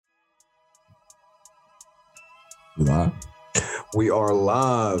We live. We are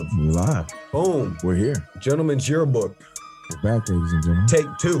live. We live. Boom. We're here. Gentleman's Yearbook. We're back, ladies and gentlemen. Take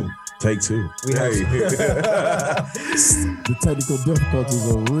two. Take two. We have The technical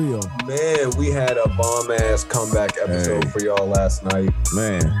difficulties are real. Man, we had a bomb-ass comeback episode for y'all last night.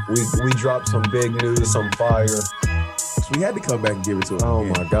 Man. We dropped some big news, some fire. We had to come back and give it to him. Oh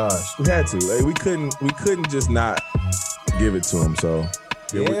again. my gosh. We had to. Like, we couldn't just not give it to him. So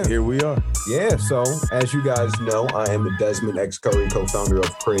here we are. Yeah, so as you guys know, I am the Desmond X. Curry, co-founder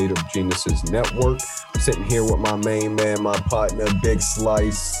of Creative Geniuses Network. Sitting here with my main man, my partner, Big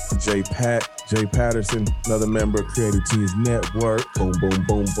Slice. Jay Patterson, another member of Creative Genius Network. Boom, boom,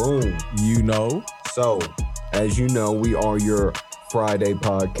 boom, boom. You know. So, as you know, we are your Friday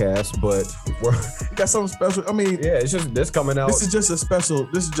podcast, but we got something special. I mean, yeah, it's just this coming out. This is just a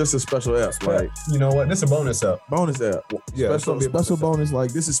special app. Like, you know what? This is a bonus app. Bonus app. Yeah, special bonus.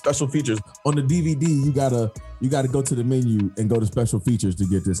 Like, this is special features on the DVD. You gotta go to the menu and go to special features to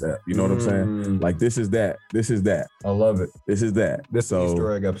get this app. You know what I'm saying? Like, this is that. I love it. This is that. This is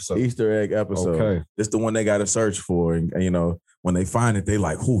Easter egg episode. Easter egg episode. Okay. It's the one they got to search for, and you know, when they find it, they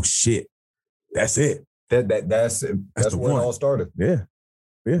like, oh shit, that's it. That's where it all started. Yeah.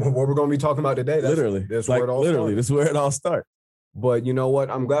 What we're going to be talking about today. That's where it all started. This is where it all starts. But you know what?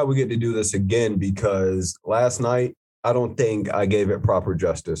 I'm glad we get to do this again because last night I don't think I gave it proper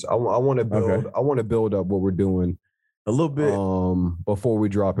justice. I want to build. Okay. I want to build up what we're doing a little bit before we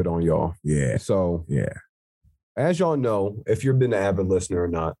drop it on y'all. Yeah. So yeah, as y'all know, if you've been an avid listener or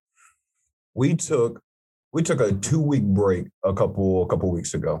not, we took a 2-week break a couple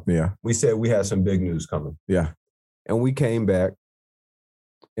weeks ago. Yeah. We said we had some big news coming. Yeah. And we came back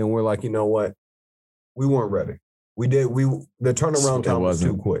and we're like, you know what? We weren't ready. The turnaround time was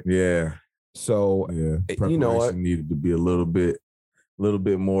too quick. Yeah. So, you know what? Needed to be a little bit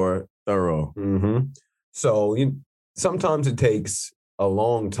more thorough. Mm-hmm. So sometimes it takes a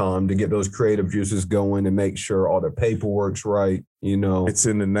long time to get those creative juices going and make sure all the paperwork's right. You know, it's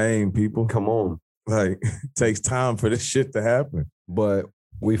in the name, people. Come on. Like, it takes time for this shit to happen. But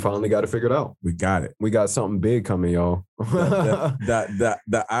we finally got it figured out. We got it. We got something big coming, y'all.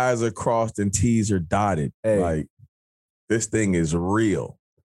 The I's are crossed and T's are dotted. Hey. Like, this thing is real.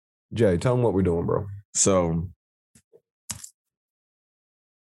 Jay, tell them what we're doing, bro. So,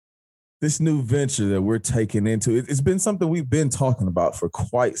 this new venture that we're taking into, it's been something we've been talking about for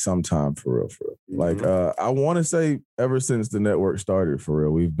quite some time, for real. Like, I want to say ever since the network started, for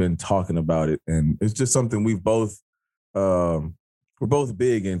real, we've been talking about it. And it's just something we're both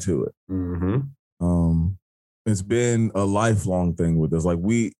big into it. Mm-hmm. It's been a lifelong thing with us. Like,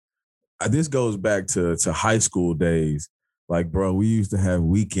 this goes back to high school days. Like, bro, we used to have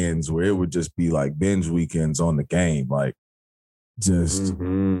weekends where it would just be like binge weekends on the game. Like, just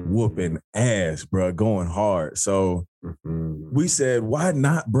whooping ass, bro, going hard. So we said, why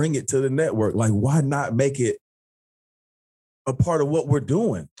not bring it to the network? Like, why not make it a part of what we're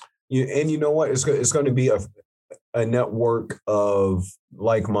doing? And you know what? It's going to be a network of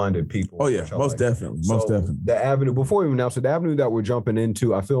like-minded people. Oh, yeah, most definitely. The avenue, before we announce it, the avenue that we're jumping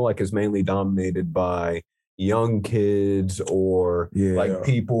into, I feel like is mainly dominated by young kids or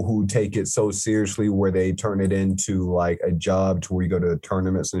people who take it so seriously where they turn it into like a job to where you go to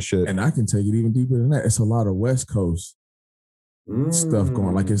tournaments and shit. And I can take it even deeper than that. It's a lot of West Coast stuff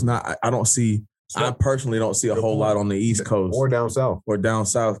going. Like, it's not, I personally don't see a whole lot on the East Coast or down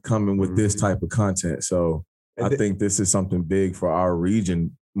south coming with this type of content. So I think this is something big for our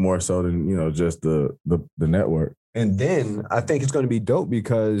region more so than, you know, just the network. And then I think it's going to be dope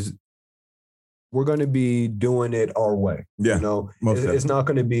because we're going to be doing it our way. Yeah, you know, it's not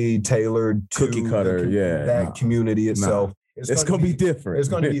going to be tailored to cookie cutter. That community itself. It's going to be different. It's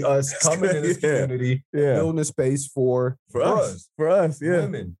going to be us coming in this community, building a space for us,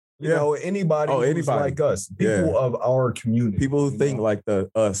 women. You know, anybody who's like us, people of our community, people who think like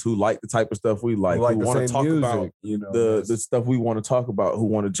us, who like the type of stuff we like, who want to talk about the stuff we want to talk about, who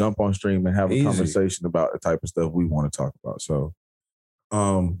want to jump on stream and have a conversation about the type of stuff we want to talk about. So,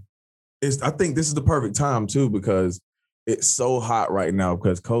 I think this is the perfect time too, because it's so hot right now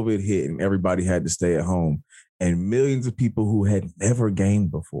because COVID hit and everybody had to stay at home, and millions of people who had never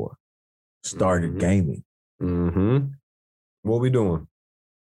gamed before started gaming. What we doing?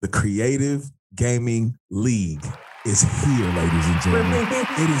 The Creative Gaming League is here, ladies and gentlemen.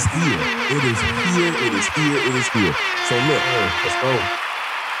 It is here. It is here. It is here. It is here. So look, let's go.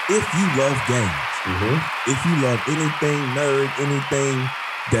 If you love games, if you love anything nerd, anything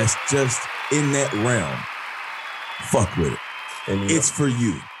that's just in that realm, fuck with it. And it's for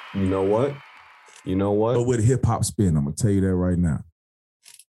you. You know what? But with a hip hop spin, I'm gonna tell you that right now.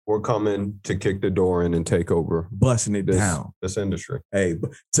 we're coming to kick the door in and take over, busting it down. This industry. Hey,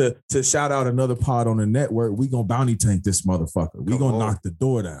 to shout out another pod on the network, we gonna bounty tank this motherfucker. We gonna knock the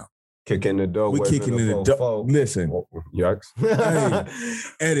door down. Kick in the door. We kicking in the door. Listen, yikes. Hey,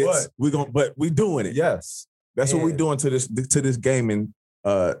 edits. But we doing it. Yes, that's what we doing to this gaming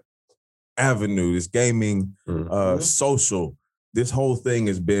avenue. This gaming social. This whole thing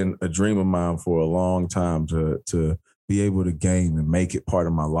has been a dream of mine for a long time to be able to game and make it part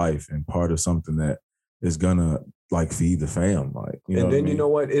of my life and part of something that is gonna like feed the fam. Like, you know what I mean? You know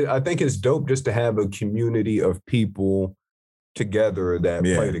what? I think it's dope just to have a community of people together that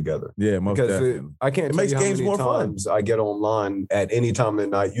play together. Yeah, most definitely. I can't tell you how many times I get online at any time of the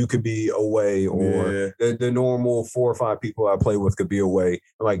night. You could be away, or the normal 4 or 5 people I play with could be away.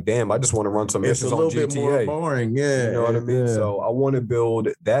 I'm like, damn, I just want to run some missions on GTA. It's a little bit more boring, yeah. You know what I mean? Yeah. So I want to build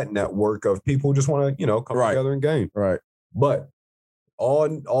that network of people who just want to, come together and game. Right. But all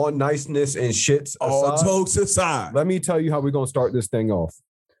niceness and shits aside, all jokes aside, let me tell you how we're gonna start this thing off.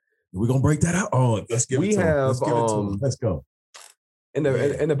 We're gonna break that out. Oh, let's give it to him. Let's go. In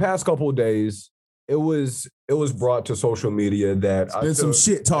the past couple of days, it was brought to social media that there's some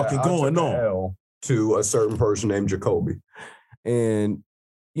shit talking going on to a certain person named Jacoby, and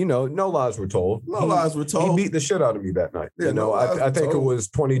no lies were told. He beat the shit out of me that night. Yeah, I think it was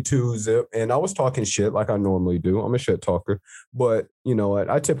 22 zip, and I was talking shit like I normally do. I'm a shit talker, but you know what?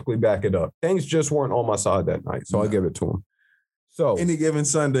 I typically back it up. Things just weren't on my side that night, so I give it to him. So any given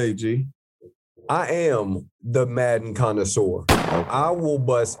Sunday, G. I am the Madden connoisseur. I will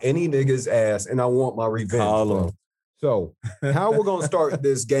bust any nigga's ass, and I want my revenge. So how we're going to start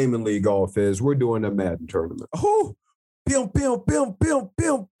this gaming league off is we're doing a Madden tournament. Oh, bim.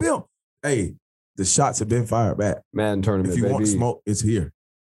 Hey, the shots have been fired back. Madden tournament, if you want smoke, it's here.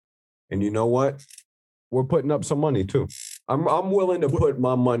 And you know what? We're putting up some money, too. I'm willing to put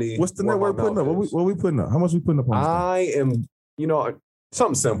my money. What's the network putting up? What we putting up? How much we putting up on this thing?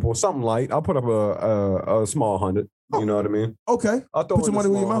 Something simple, something light. I'll put up a small 100. You know what I mean? Okay. I'll put your money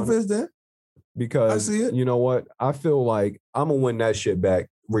where your mouth is then. Because I see it. You know what? I feel like I'm going to win that shit back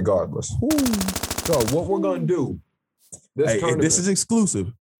regardless. Ooh. So what we're going to do, this is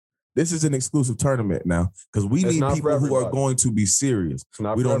exclusive. This is an exclusive tournament now because we need people who are going to be serious.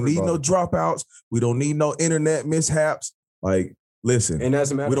 We don't need no dropouts. We don't need no internet mishaps. Like, listen, and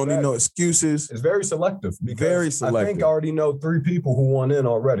as a matter we don't need no excuses. It's very selective. Very selective. I think I already know 3 people who want in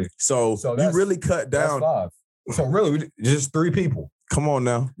already. So you really cut down. That's 5. So really, just 3 people. Come on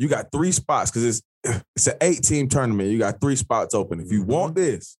now. You got 3 spots because it's an 8-team tournament. You got 3 spots open. If you want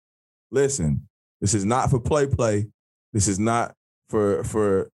this, listen, this is not for play. This is not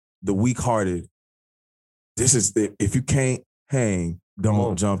for the weak-hearted. This is if you can't hang,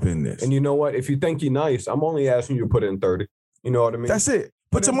 don't jump in this. And you know what? If you think you're nice, I'm only asking you to put in 30. You know what I mean? That's it.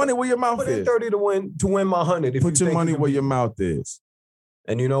 Put your money where your mouth is. Put in 30 to win my 100. Put your money where your mouth is.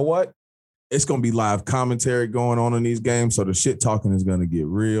 And you know what? It's gonna be live commentary going on in these games, so the shit talking is gonna get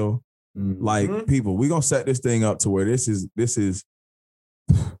real. Mm-hmm. Like people, we're gonna set this thing up to where this is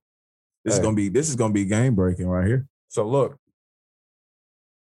gonna be game breaking right here. So look.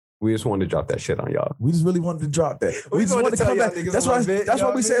 We just wanted to drop that shit on y'all. We just really wanted to drop that. We just wanted to come back. That's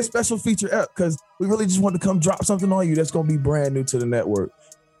why we said special feature app, because we really just wanted to come drop something on you that's going to be brand new to the network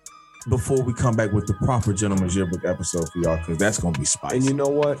before we come back with the proper Gentleman's Yearbook episode for y'all, because that's going to be spicy. And you know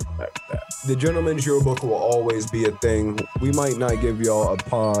what? The Gentleman's Yearbook will always be a thing. We might not give y'all a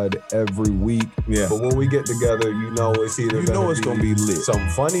pod every week, but when we get together, it's either going to be lit. Some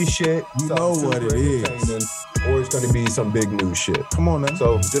funny shit. You know what it is. Or it's going to be some big news shit. Come on now.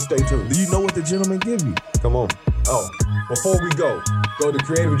 So just stay tuned. Do you know what the gentleman give you? Come on. Oh, before we go to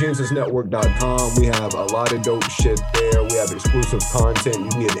creativegeniusnetwork.com. We have a lot of dope shit there. We have exclusive content.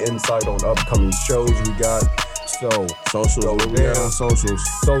 You need an insight on upcoming shows we got. So socials. Go there on socials.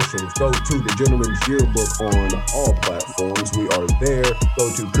 Go to the Gentleman's Yearbook on all platforms. We are there.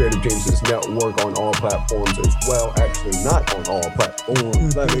 Go to Creative Geniuses Network on all platforms as well. Actually, not on all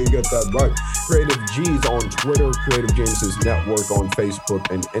platforms. Let me get that right. Creative G's on Twitter. Creative Geniuses Network on Facebook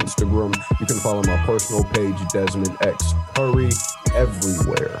and Instagram. You can follow my personal page, Desmond X Curry,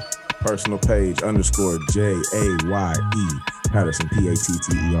 everywhere. Personal page _JAYE Patterson,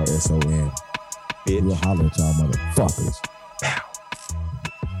 PATTERSON. We'll holler at y'all motherfuckers.